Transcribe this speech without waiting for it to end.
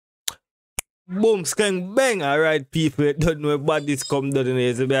Boom, skeng, bang. Alright, people, you don't know about this come down here.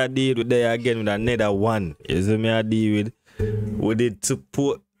 You see me I deal with there again with another one. You see me I deal with it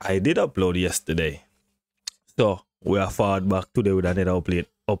support. I did upload yesterday. So we are forward back today with another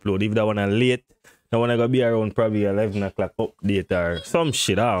upload. If that one are late, that one gonna be around probably 11 o'clock update or some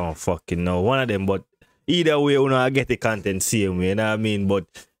shit. I don't fucking know. One of them, but either way, you know, I get the content same way, you know what I mean? But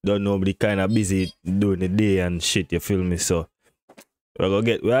don't nobody kinda busy during the day and shit, you feel me? So we'll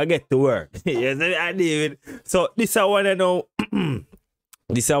get to work. Yes, I did. So this I wanna know.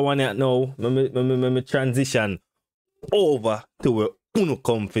 This I wanna know. Me transition over to where Uno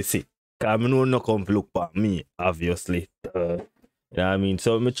come for sit. Cause I know no come look for me, obviously. You know what I mean?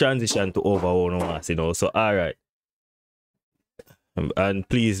 So me transition to over Uno once, you know. So alright. And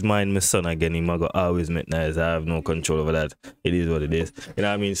please mind my son again, he might always make nice. I have no control over that. It is what it is. You know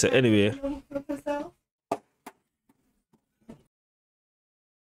what I mean? So anyway.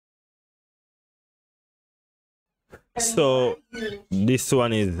 So this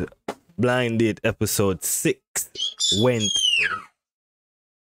one is Blind Date episode 6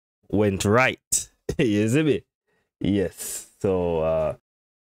 went right. You see me? Yes. So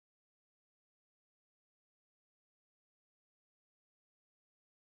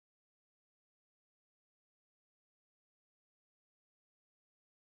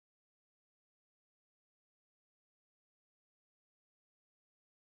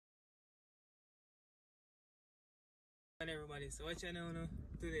everybody, so what you know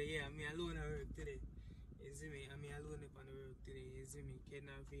today? Yeah, me alone at work today. You see me? I'm alone up on the work today. You see me? Kid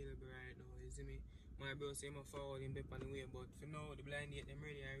not available right now. You see me? My bro say I'm forward him up on the way, but for now the blind date them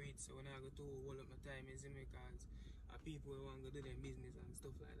ready and reach, so when I go to hold up my time, you see me? Cause people want to do their business and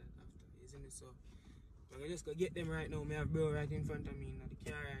stuff like that after. You see me? So I just go get them right now. Me have bro right in front of me in the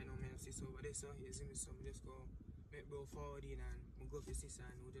car right now. Me have sis over there, so you see me? So I just go make bro forward in and we go for sis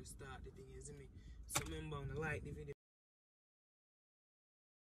and we just start the thing. You see me? So remember to like the video.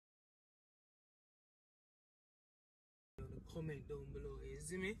 Comment down below, you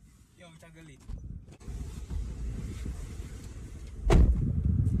see me? Yo, taggle it.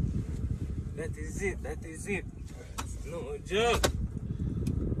 That is it. No joke.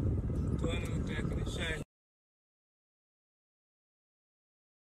 Turn out like the shine.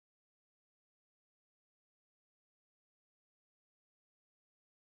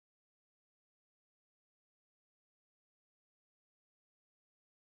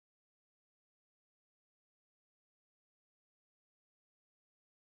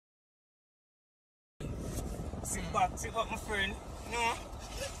 Sit up my friend. No.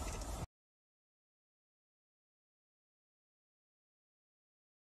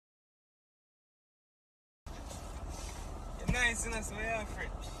 You're nice enough, so you're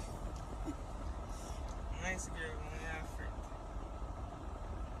friend. Nice girl, you're friend.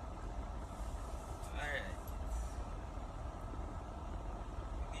 Alright.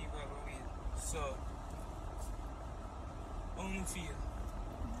 Leave her away. So, how do you feel?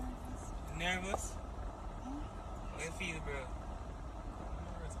 Nervous? How you feel, bro?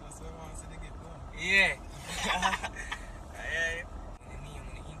 Nervous, because I want to see the get done. Yeah. Alright. I'm going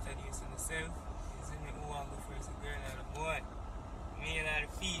to introduce myself. You see me who want to go first, a girl or a boy? Male or a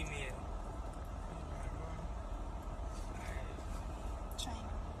female? Alright.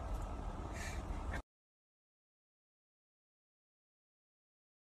 China.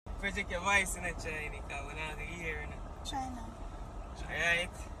 Project your voice in a China, because we're not hearing it. China.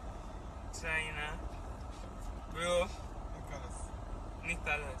 Alright. China. Bro.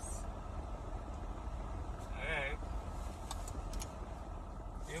 Nicholas. Alright.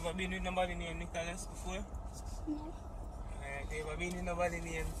 You ever been with nobody named Nicholas before? No. Alright. You ever been with nobody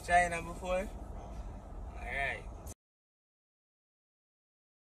named China before? Alright.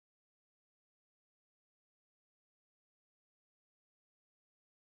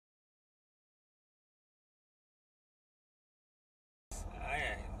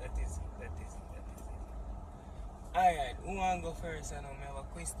 Alright, who want to go first? I know I have a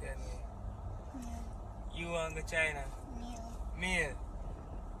question. Male. You want to go China? Male. Male.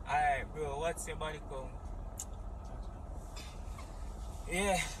 Alright, bro, what's your body count?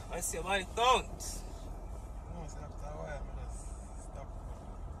 Yeah, what's your body count? No, so after a while, I just stop.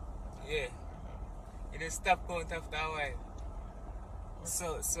 Yeah. You just stop count after a while.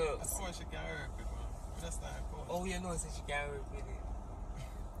 So. That's how she can work with, man. We just start count. Oh, you know, so she can work with it.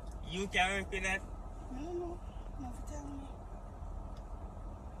 You can work with that? No. Never tell me.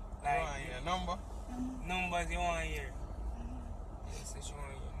 Like, you want your number? Numbers you want here? Yeah, so she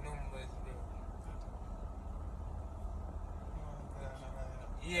want your numbers, bro.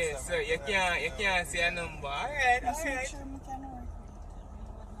 Yeah, so you can't say a number. Alright. Sure, we can work with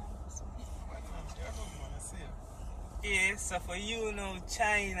it. Okay, so for you now,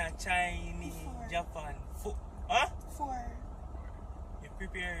 China, Chinese, Four. Japan. Huh? 4. You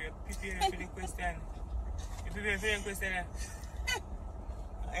prepare for the question. You prepare for the question.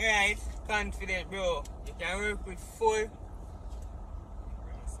 Alright, confident, bro. You can work with 4.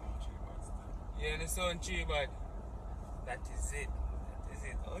 Yeah, the sound tree, but that is it. That is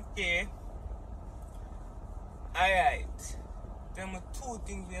it. Okay. Alright. There are 2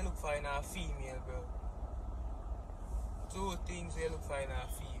 things we look for in a female, bro. 2 things we look for in a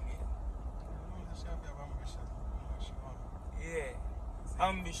female. Yeah.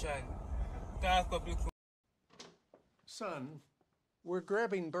 Ambition. Talk up the Son, we're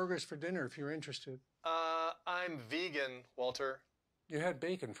grabbing burgers for dinner if you're interested. I'm vegan, Walter. You had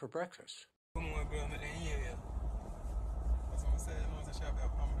bacon for breakfast. come on, bro. Make them hear you. That's what I'm saying. No, she have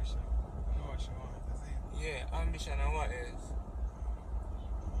ambition. I know what she wants. That's it. Yeah, ambition and what else?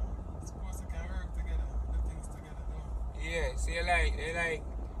 Suppose they can work together, do things together, don't Yeah, so you like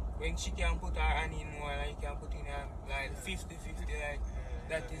when she can put her hand in more, like you can put in her like 50-50, like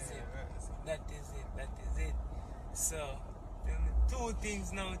that is it. That is it. That is it. So, tell me 2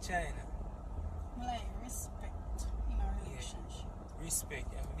 things now, China. Like respect in our relationship.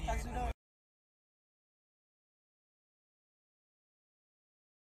 Respect, I believe. Because without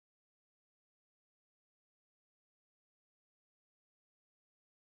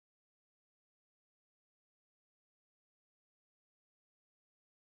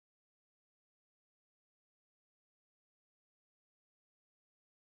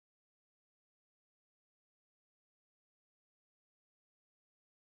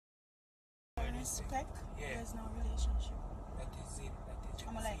respect, Yeah. there's no relationship. That is it. That is it.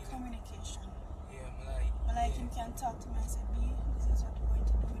 I'm like communication. Yeah, I'm like. I like yeah. him can talk to me and say, B, this is what we're going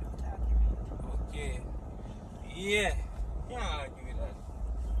to do without argument. Okay. Yeah. Can't argue with that.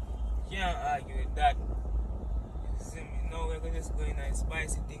 Can't argue with that. You see me? Now we're going to just go in a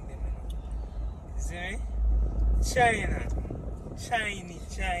spicy thing then, you know. You see me? China. China. Are you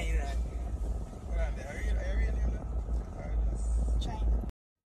really in there? Or just... China.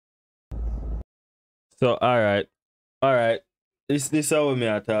 So alright. This how me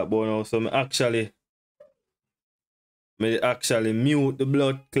I talk about now. So me actually mute the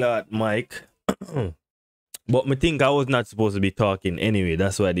blood clot mic. But me think I was not supposed to be talking anyway.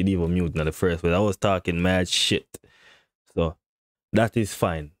 That's why I didn't even mute in the first place. I was talking mad shit. So that is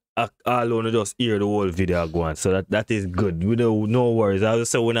fine. I'll only just hear the whole video go on. So that is good. We don't no worries. I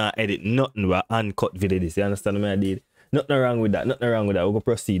just say when I edit nothing but uncut video this. You understand what I did? Nothing wrong with that. Nothing wrong with that. We're gonna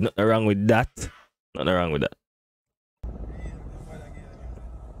proceed. Nothing wrong with that. Nothing wrong with that.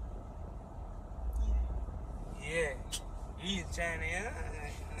 Yeah. Yeah, China, yeah.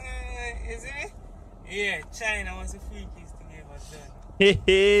 Is it? Yeah, China was the freakiest thing ever done.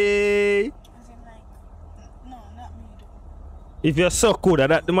 Hey. As in like, no, not me though. If you're so good,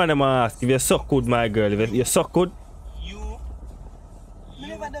 that the man I'm ask. If you're so good, my girl. If you're so good. I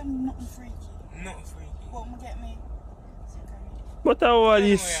never done nothing freaky. Nothing freaky. But I'm get me. But all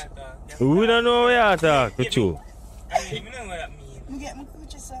this. We don't know where you talk with you. I mean, you know what that means. I get my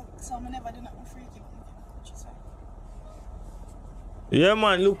coochie suck, so I never do nothing freaky, but I get my coochie suck. Yeah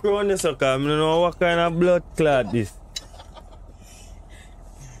man, look around this sucker. I don't know what kind of blood clot this.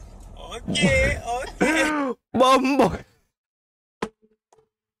 Okay. Bumbo.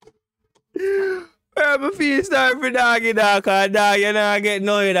 I feel sorry for doggy dog, cause dog you not get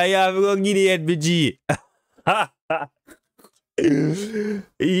nothing that you have to go give the head BG.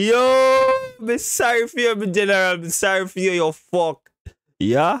 Yo, be sorry for you, be general. Be sorry for you, you fuck.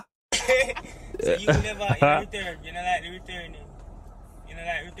 Yeah? So you never return. You know like the returning. You know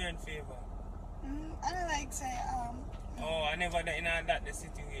like return favor. I don't like say, Oh, I never done in that the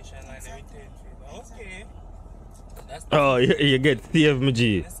situation like the return favor. Okay. That's Oh, you get saved, me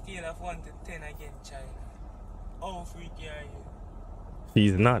G. the scale of 1 to 10 again, China. How freaky are you?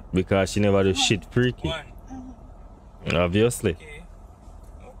 She's not, because she never do shit freaky. 1. Obviously.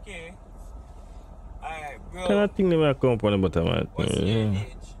 Okay. Alright, bro. Can I think they might come up on the bottom, man? What's your age?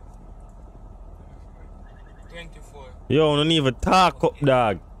 24. Yo, don't even talk up,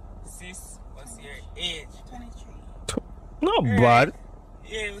 dog. Sis, what's your age? 23. Not bad.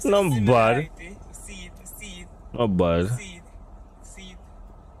 Yeah, Not bad. See it. Not bad. See it.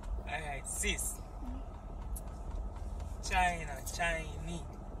 Alright, sis. Chinese.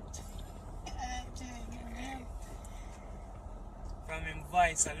 From him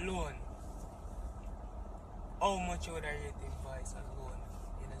voice alone. How much would I rate him voice alone?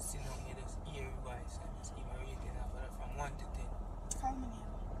 You know, see now, you just hear his voice and just give a rating of that from 1 to 10. Call me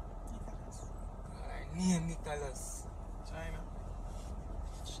Nicholas. Alright, name Nicholas. China.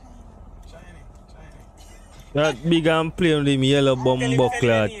 China. That big and plain with him yellow bum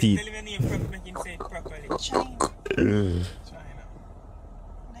buckler teeth. Tell him your name properly, make him say it properly. China.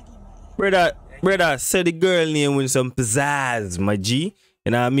 China. Brother, say the girl name with some pizzazz, my G.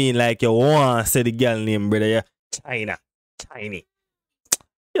 You know what I mean? Like you want to say the girl name, brother. Yeah. China. Tiny.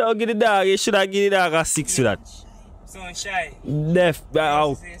 Yo, get the dog. You should have give the dog a 6 to that. So shy. Deaf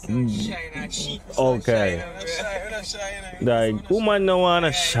out. So shy, not sheep. Okay. We're not shy, Like, woman no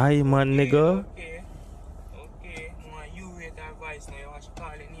wanna shy, man, nigga. Okay. More you rate her voice now. You want to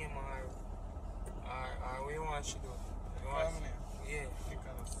call it name or what you want to do? You want to, yeah.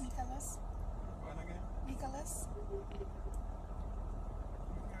 Nicholas. What again? Nicholas.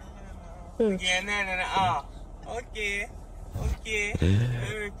 Yeah, no. Okay.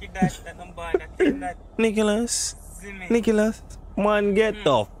 That number, that. Nicholas. Zimmy. Nicholas. Man, get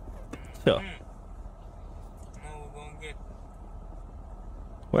off. Sure. Now we're going to get.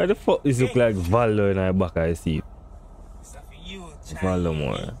 Why the fuck does it look like Valdo in our back I see? Stuff for you, China. Valdo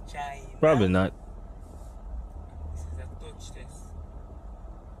more. China. Probably not. This is a touch test.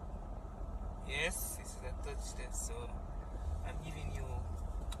 Yes, this is a touch test. So I'm giving you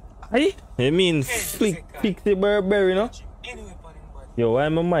Aye? You mean 10 flick seconds. the Burberry, no? Anyway, upon him body. Yo, why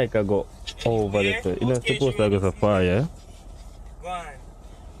my mic I go over the place? You're not supposed to go so far, yeah? Go on.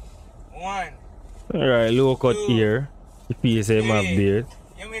 1. Alright, low cut here. If you say my beard.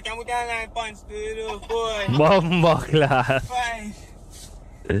 You make a down 9 points to the 4. Bomba class.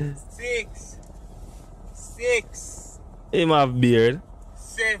 5. 6. 6. Him have beard.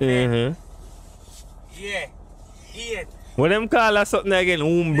 7. Yeah. 8. What them call us something again?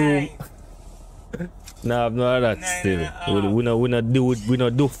 Homebrew. 9. Nah, no that Nah, still. nah, We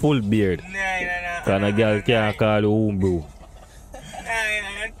not do full beard. 9. Cause a girl can't call you homebrew.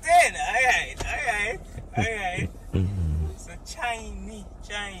 10. Alright. So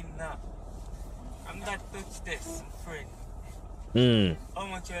China. I'm not touch this, friend. How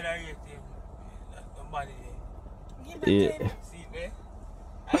much you rate him? The body there. Give him Yeah. 10. See there?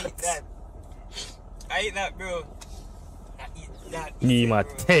 I eat that, bro. I eat that. Give him a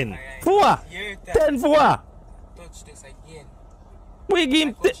bro. 10. Alright. For what? You're 10 for what? Touch this again. We give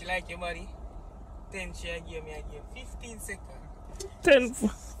him Like what she like your body? 10 she give me again. 15 seconds. 10 for...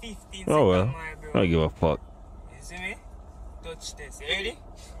 15 Oh well. seconds, my bro. I don't give a fuck. You see me? Touch this. You ready?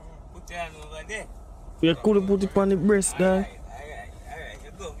 Put your hand over there. You could put it on the breast, dog. Alright.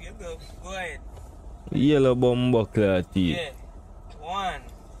 You go. Go ahead. Yellow bum buckler teeth. Yeah. 1.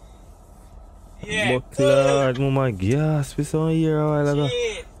 Yeah. Buckler, mama gas. We saw here a while ago.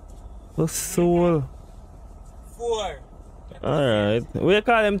 3. The soul. 4. Alright. What you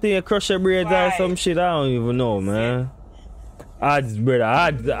call them thing? You crush your braids or Right. some shit? I don't even know, man. Odds, brother.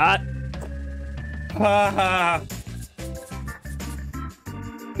 Odds. Ha.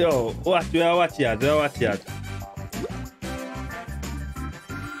 Yo, watch it. We are watch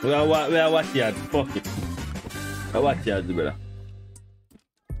it. Fuck it. I watch it, brother.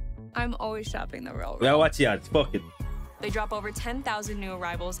 I'm always shopping the Real We are Real. watch it. Fuck it. They drop over 10,000 new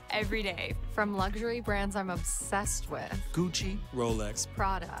arrivals every day. From luxury brands I'm obsessed with, Gucci, Rolex,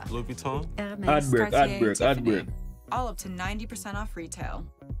 Prada, Louis Vuitton. Hermes, Ad break. All up to 90% off retail.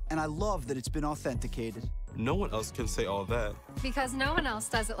 And I love that it's been authenticated. No one else can say all that. because no one else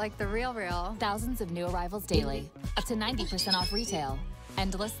does it like the Real Real. Thousands of new arrivals daily. Up to 90% off retail.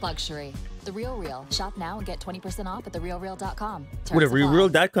 Endless luxury. The Real Real. Shop now and get 20% off at therealreal.com. With a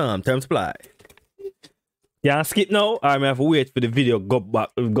realreal.com. Terms apply. Can't skip now. I have to wait for the video. Go back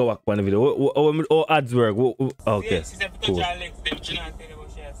on the video. Oh, ads work. Okay. Cool.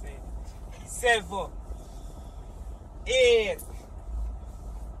 7. 8.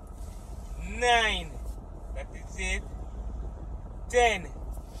 9. That is it. 10.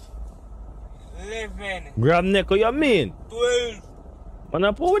 11. Grab neck, what you mean? 12. Man,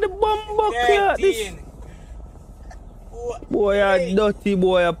 I put with the bum buckler. 13. Boy, you dirty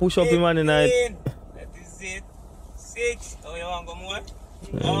boy. You push up him on the night. 15. That is it. 6. Oh, you want to go more?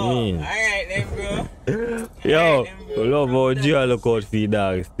 mean. Alright then, bro. Yo, love how Gia look out for the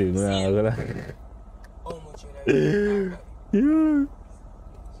dogs still, man. How much you Yeah.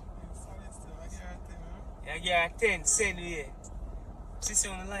 I get 10 cents here. Since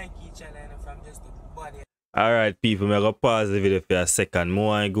you don't like each other and from just the body. Alright, people, I'm gonna pause the video for a second.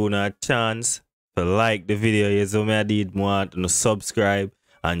 More I go a chance to like the video. You know me I did more to subscribe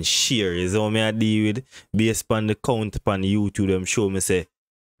and share. You know me I did with based on the count upon YouTube. Them show me say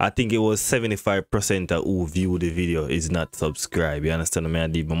I think it was 75% of who view the video is not subscribed. You understand me I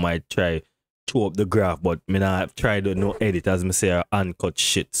did? I might try show up the graph, but me not try to no edit as me say uncut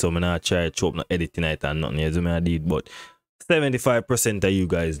shit. So me not try to show up no editing it and nothing. You know me I did, but 75% of you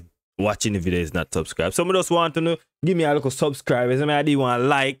guys watching the video is not subscribed. Some of us want to know, give me a little subscribe. Some I did want to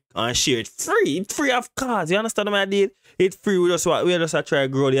like and share it free. It's free of course. You understand what I did? It's free. We just try to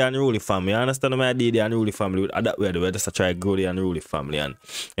grow the Unruly family. You understand what I did? The Unruly family. That way we just try to grow the Unruly family. And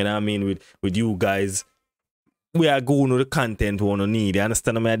you know what I mean? With you guys, we are going to the content we want to need. You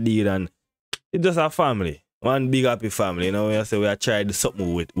understand what I did? And it's just a family. One big happy family. You know, we say we are trying to do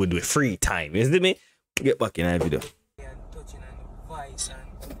something with free time. You see me? Get back in that video. Touching on the voice and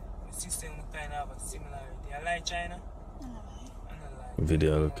the system kind of have a similarity. I like China.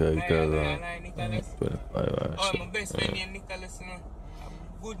 Video look like Nicholas. Oh, my best friend named Nicholas, you know. A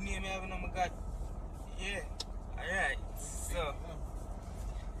good name I have, oh my God. Yeah. Alright. So.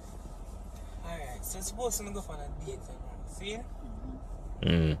 Alright. So suppose to go for a date, you know. See?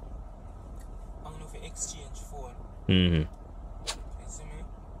 I'm gonna exchange phone. You see me?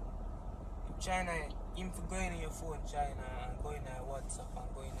 China, him for going in your phone, China, and going on WhatsApp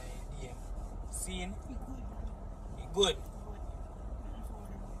and going on your DM. Seeing? You good?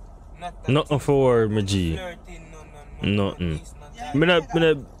 Nothing for my G. Nothing.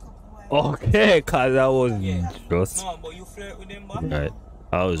 Okay, cause I was just. No, but you flirt with them, but Right.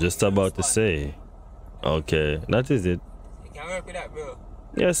 I was just about to say. Okay, that is it. you can work with that, bro.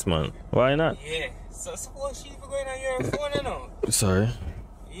 Yes, man. Why not? Yeah. So suppose she for going on your phone, you know. Sorry.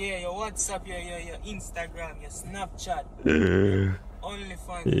 Yeah, your WhatsApp, your Instagram, your Snapchat,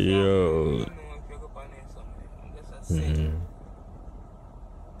 OnlyFans. Yo. You know if you go on there something. I'm just saying.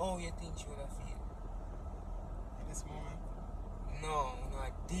 Oh, you think she would have feel? At this moment? No,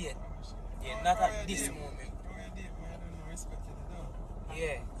 not date. Yeah, not at this moment. I don't know, respect you to do.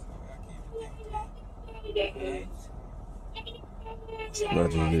 Yeah. So I keep the thing clean. Right. That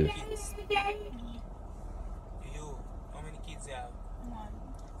is it. Kids. You, how many kids you have?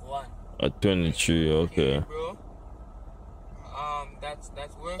 One. At 23, okay. Bro. That's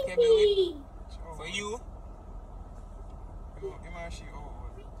workable with for you. Am I she old?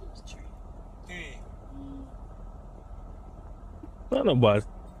 3. Not bad.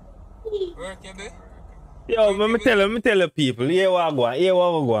 Workable? Yo, let me tell the people, here what we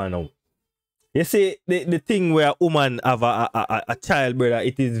go on now. You see, the thing where a woman have a child, brother,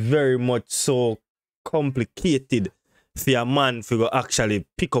 it is very much so complicated for a man to actually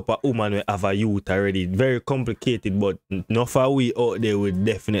pick up a woman who have a youth already. Very complicated, but not for we out there would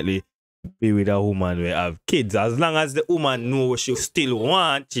definitely be with a woman who have kids. As long as the woman know what she still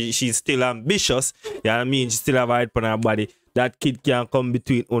want, she's still ambitious, you know what I mean? She still have a head on her body. That kid can come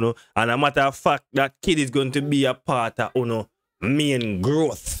between Uno. And a matter of fact, that kid is going to be a part of Uno main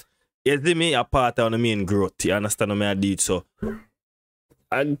growth. You see me? A part of the main growth. You understand what I did? So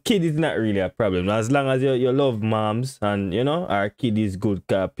a kid is not really a problem. As long as you love moms and you know our kid is good,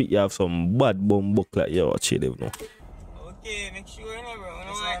 you have some bad bum book like you watch it, you know. Okay, make sure you know, bro. You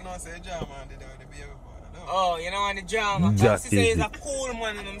know So I know say drama and they do the baby boy. Oh, you know want the drama. That She say is he's a it. cool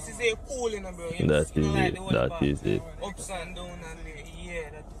man and she say cool, you know, bro. You That know, is like it. the one That about is it. ups and down and yeah,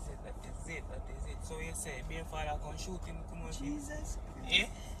 that is it. That is it. That is it. So you say, being father can shoot him, come on. Jesus. Yeah?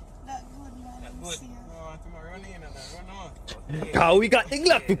 That good, man. That good. No, I want to run in and I run out. How we got the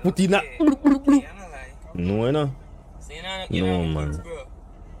glove to put in that? Okay, I know like. No, you know. So you know, No, kids, man. bro.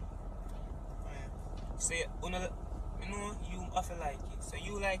 So you know, you often like kids. So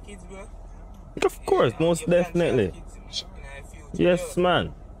you like kids, bro? Of course, most You plan to have definitely. kids in the future, Yes, bro.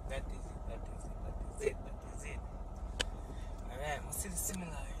 man. That is it. Alright, we'll see the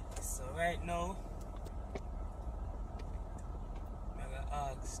similarities. So right now, I'm gonna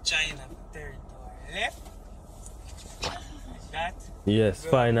ask China for territory left. Like that. Yes,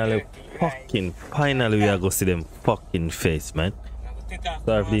 Bro, finally, right. finally we are going to see them fucking face, man. Now we take off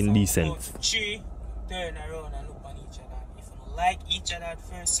Sorry for the the mask, indecent. count to 3, turn around and look on each other. If you don't like each other at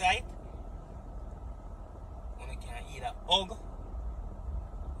first sight, you can either hug or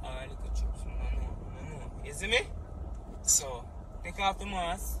a little chips. No. You see me? So, take off the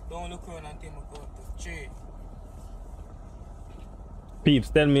mask, don't look around until we count to 3.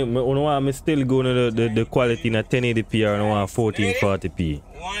 Peeps, tell me, want me still going to the quality in a 1080p or I want 1440p?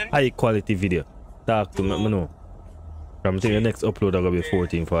 High quality video. Talk to me, know. I'm telling you, the next upload are going to be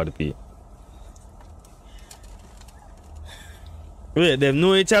 1440p. Wait, them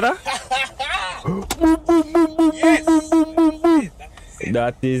know each other? Yes!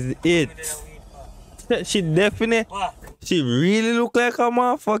 That is it. She definitely, she really look like a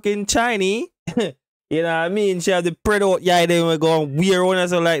motherfucking Chinese. You know what I mean? She have the spread out, yeah, they were going weird one,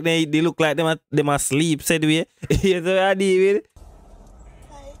 so like they look like them asleep, said we. You know what I deal with?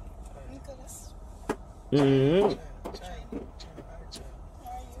 Hi, Nicholas. Mm-hmm. How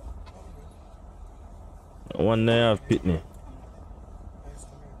are you? One day I've Pitney.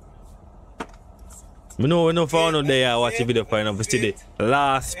 I know enough for no day I watch the video for enough to see the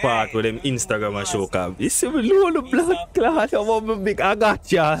last part with them Instagram and show cam. You see me low the blood clot about me big I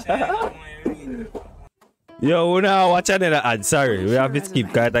got ya. Yo, we now watch another ad, sorry. We have to skip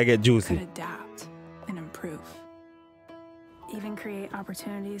because I get juicy. Adapt and improve. Even create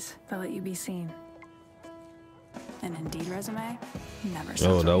opportunities that let you be seen. An Indeed resume never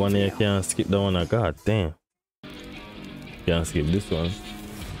stops. Oh, that one here can't skip that one. God damn. Can't skip this one.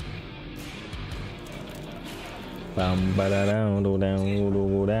 Bam, ba da down, do down,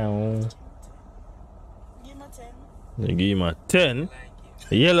 do down. Give him a 10. You give him a 10.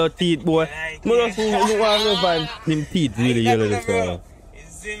 Yellow teeth, boy. I just want to find him teeth really yellow this one. You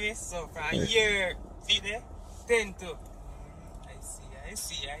see me? So from here, see there? 10 to. I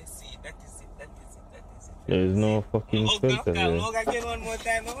see. That is it. There is no fucking filter there. I'll get one more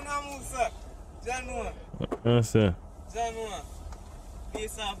time. I'm gonna move, sir. Janua. Yes, sir. Janua.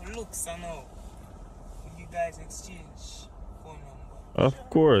 Based off looks, I know. You guys exchange phone number. Of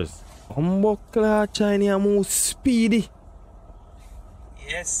course. Humbuckler Chinese are more speedy.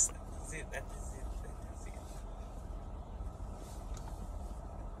 Yes, that is it.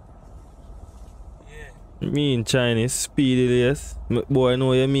 Yeah. You mean Chinese speedy, yes? Boy, I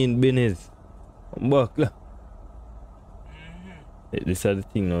know you mean business. Humbuckler. This is the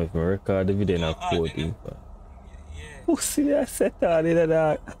thing now, if I record the video in 14. Pussy, I set out in the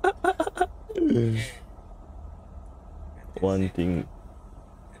dark. One thing,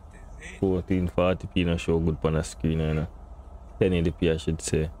 1440p no show good on the screen, you know. 1080p I should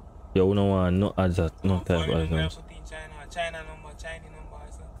say. You don't want no ads at no type of ads. China number.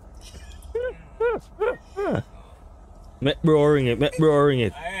 Make bro ring it.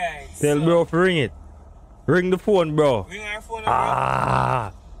 Alright. Tell bro to ring it. Ring the phone, bro. Ring our phone,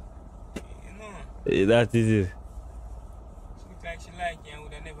 Ah. You know. That is it. She look like she like you and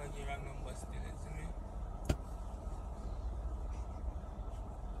would have never give wrong number still, see me?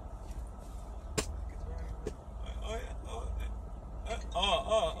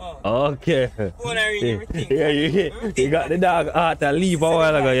 Oh. Okay. Phone I ring everything. Yeah, you got the dog out to leave a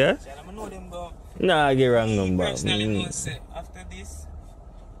while ago, yeah? I know them, bro. Nah, I get wrong number. Personally, no say. After this,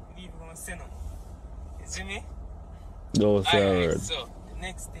 leave gonna send them. You see me? No, sir. Alright, so the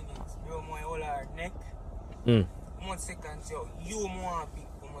next thing is, bro, my whole hard neck. How much seconds you want big?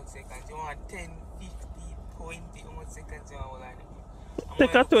 How much seconds? You want 10, 50, 20? How much seconds you want whole hard neck?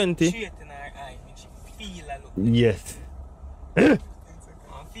 Take a 20. Straight in her eye, make she feel a look. Yes.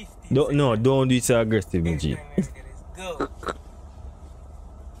 50. Don't do it so aggressive, G. Let's go.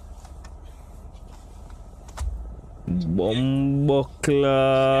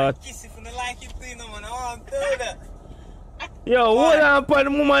 Bumbleclot. Kiss if you don't like it, you know, man. I want to do that. Yo, hold on for the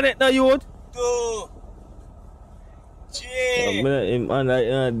moment now, youth. 2, 3,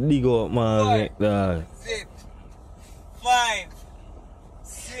 Man, dig up, man. 5,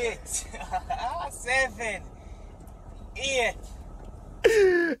 6, 7, 8.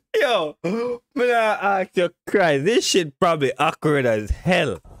 Yo, man, I ask you, Christ, this shit probably awkward as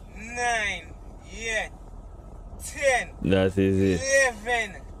hell. 9, 8, 10. That is it.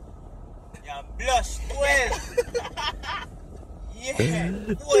 11. You blush. 12.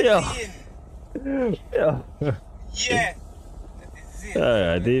 Yeah. 14. Yeah. Yeah. That is it.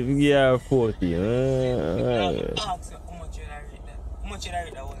 Alright, they give her 40. Ask you how much you rate that? How much you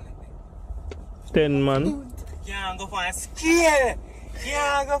rate that one? 10, man. You can't go for a scale.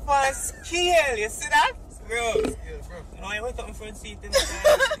 You see that? Bro. No, I went up in front seat.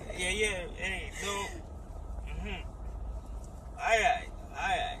 Yeah. Hey, no. Alright.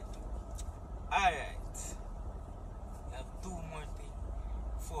 You have 2 more things.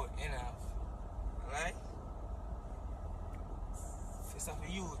 4 enough. Alright? First of all,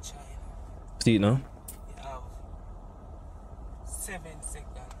 you, China. See it now? You have 7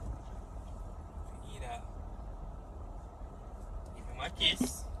 seconds. Either give him a kiss,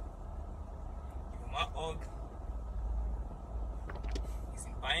 give him a hug, kiss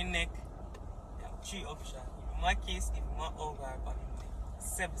him by his neck. You have 3 options. Give him a kiss, give him a hug, or by his neck.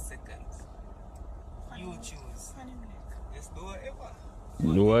 7 seconds. You choose. Just do whatever.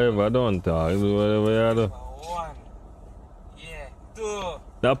 Do whatever, don't talk. Do whatever you do. 1. Yeah. 2.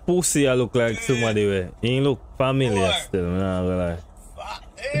 That pussy I look like somebody where. He look familiar still, I'm not gonna lie.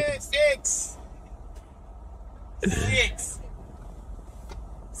 6. 6.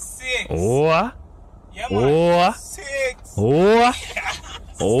 What? Yeah, man. What? 6. What?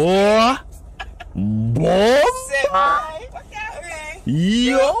 What? Bomb? 7.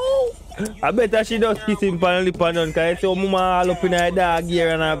 Yo! I bet she does kiss him on the lip and down because it's your mama all up in her dog here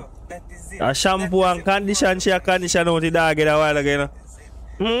and a shampoo and condition. She a condition out the dog a while ago, you know.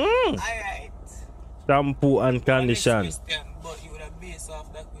 Alright. Shampoo and condition. Question, but you would have based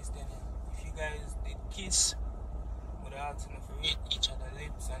off that question. If you guys did kiss, would have asked enough to rate each other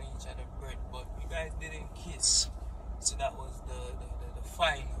lips and each other breath, but you guys didn't kiss. So that was the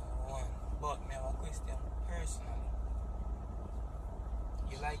final one. But me have a question personally.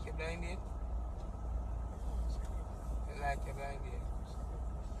 You like your blind date? You like your blind date?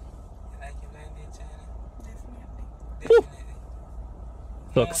 You like your blind date, China? Definitely.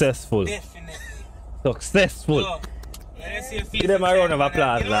 Successful. Definitely. Successful. So, give them a round of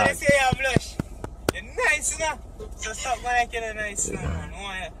applause, you know what they lad. say, you blush. You're nice, you know? So stop going like you're nice, you know,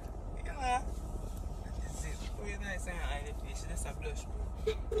 man. You know, that is it. Oh, you're nice, and I the face. That's a blush,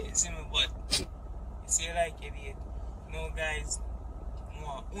 bro. You see me, but you say you like it, yet. No, guys,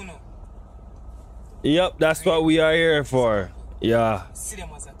 more uno. Yep, that's what we are here for. Yeah. See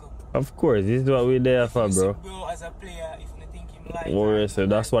them as a couple. Of course, this is what we're there for, bro. Bro, as a player, if you think him like Warrior, so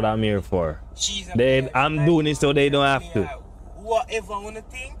that's what I'm here for. she's a They, player, I'm like doing it so they don't have to. Whatever I wanna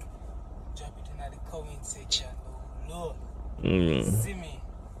think, drop it in the comment section. Lord. See me.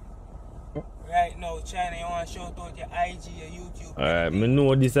 Right now, China, you wanna shout out your IG, your YouTube. Alright, me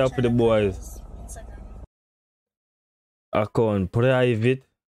know this up for the boys. Account private.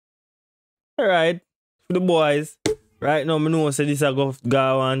 Alright, for the boys. Right now, me know say this a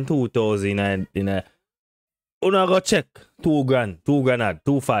go on 2,000 in a. Una go check 2 grand, 2 grand at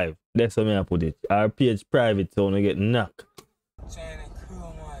 2.5. That's how me I put it. Our page private, so we get knocked. China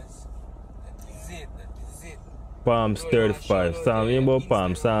Chromas. That is it. That is it. Palms 35. Sam, you about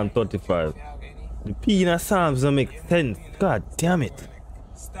Palm, Psalm 35. The P in a Psalms don't make sense. God damn it.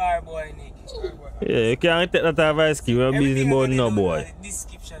 Starboy Nick. Yeah, you can't take that advice, key. We're busy about no boy. The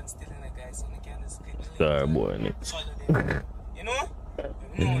description still in the guys, so you can just click the link. Starboy Nick. You know?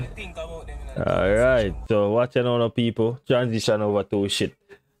 You know what to think about them. Alright, so watching all the people, transition over to shit.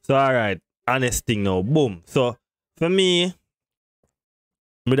 So alright, honest thing now, boom. So for me,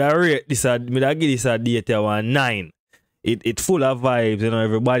 me da rate this, me da give this a date a 9. It full of vibes, you know,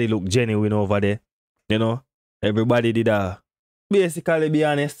 everybody look genuine over there. You know, everybody did basically be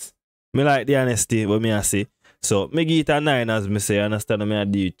honest. Me like the honesty, what me I say. So me give it a 9 as me say, understand me I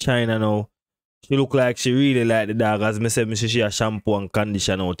do China now. She look like she really like the dog. As me say, me she a shampoo and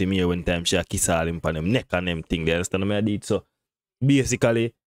condition out him here one time. She a kiss all him on them neck and them thing. You understand me I did? So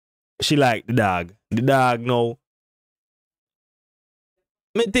basically, she like the dog. The dog now.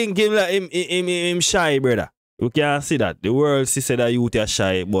 Me think him like him shy, brother. You can't see that. The world she said that you are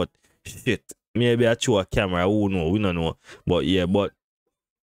shy, but shit. Maybe I show a camera, who know, we don't know. But yeah, but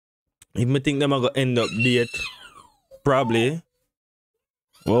if me think them are gonna end up date, probably.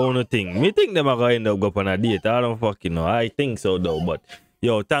 Well, no thing. Me think them are gonna end up go on a date. I don't fucking know. I think so though. But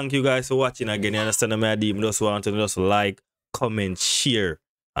yo, thank you guys for watching again. You understand me? I just want to just like, comment, share,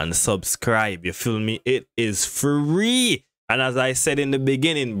 and subscribe. You feel me? It is free. And as I said in the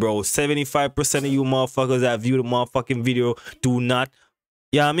beginning, bro, 75% of you motherfuckers that view the motherfucking video do not.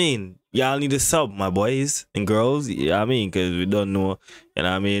 Yeah, I mean, y'all need a sub, my boys and girls. Yeah, I mean, because we don't know. You know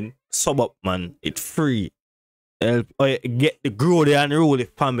what I mean? Sub up, man. It's free. Help get the grow the Unruly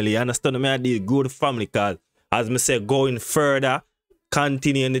family. Understand me? I did grow the family because as me say, going further,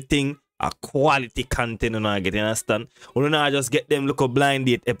 continuing the thing, a quality content and I get, you understand? We don't just get them look a blind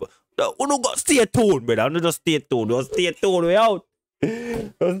date. We don't got stay tuned, brother. We don't just stay tuned. Just stay tuned. We out.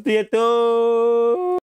 Just stay tuned.